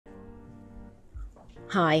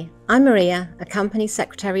Hi, I'm Maria, a Company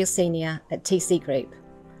Secretarial Senior at TC Group.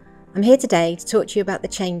 I'm here today to talk to you about the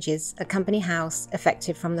changes at Company House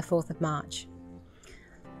effective from the 4th of March.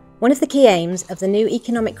 One of the key aims of the new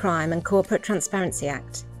Economic Crime and Corporate Transparency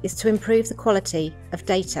Act is to improve the quality of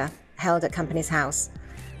data held at Companies House.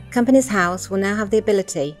 Companies House will now have the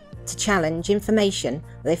ability to challenge information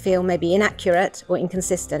that they feel may be inaccurate or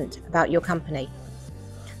inconsistent about your company.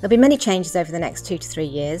 There'll be many changes over the next 2 to 3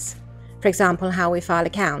 years. For example, how we file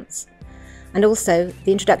accounts, and also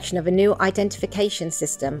the introduction of a new identification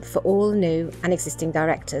system for all new and existing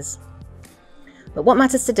directors. But what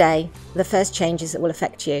matters today are the first changes that will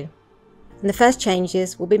affect you. And the first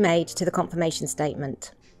changes will be made to the confirmation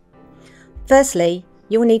statement. Firstly,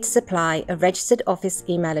 you will need to supply a registered office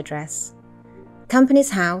email address.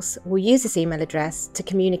 Companies House will use this email address to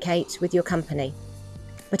communicate with your company,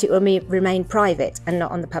 but it will remain private and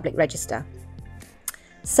not on the public register.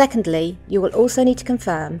 Secondly, you will also need to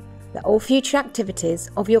confirm that all future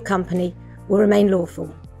activities of your company will remain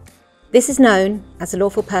lawful. This is known as the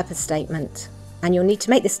Lawful Purpose Statement, and you'll need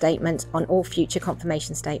to make this statement on all future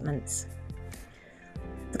confirmation statements.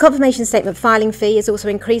 The confirmation statement filing fee is also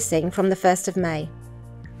increasing from the 1st of May,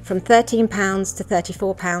 from £13 to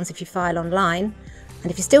 £34 if you file online,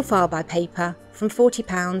 and if you still file by paper, from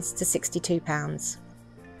 £40 to £62.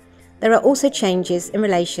 There are also changes in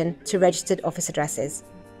relation to registered office addresses.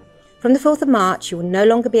 From the 4th of March, you will no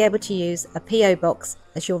longer be able to use a PO box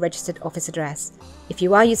as your registered office address. If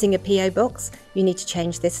you are using a PO box, you need to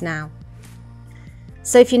change this now.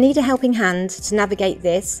 So if you need a helping hand to navigate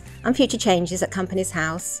this and future changes at Companies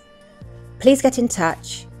House, please get in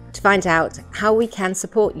touch to find out how we can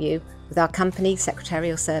support you with our company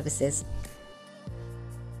secretarial services.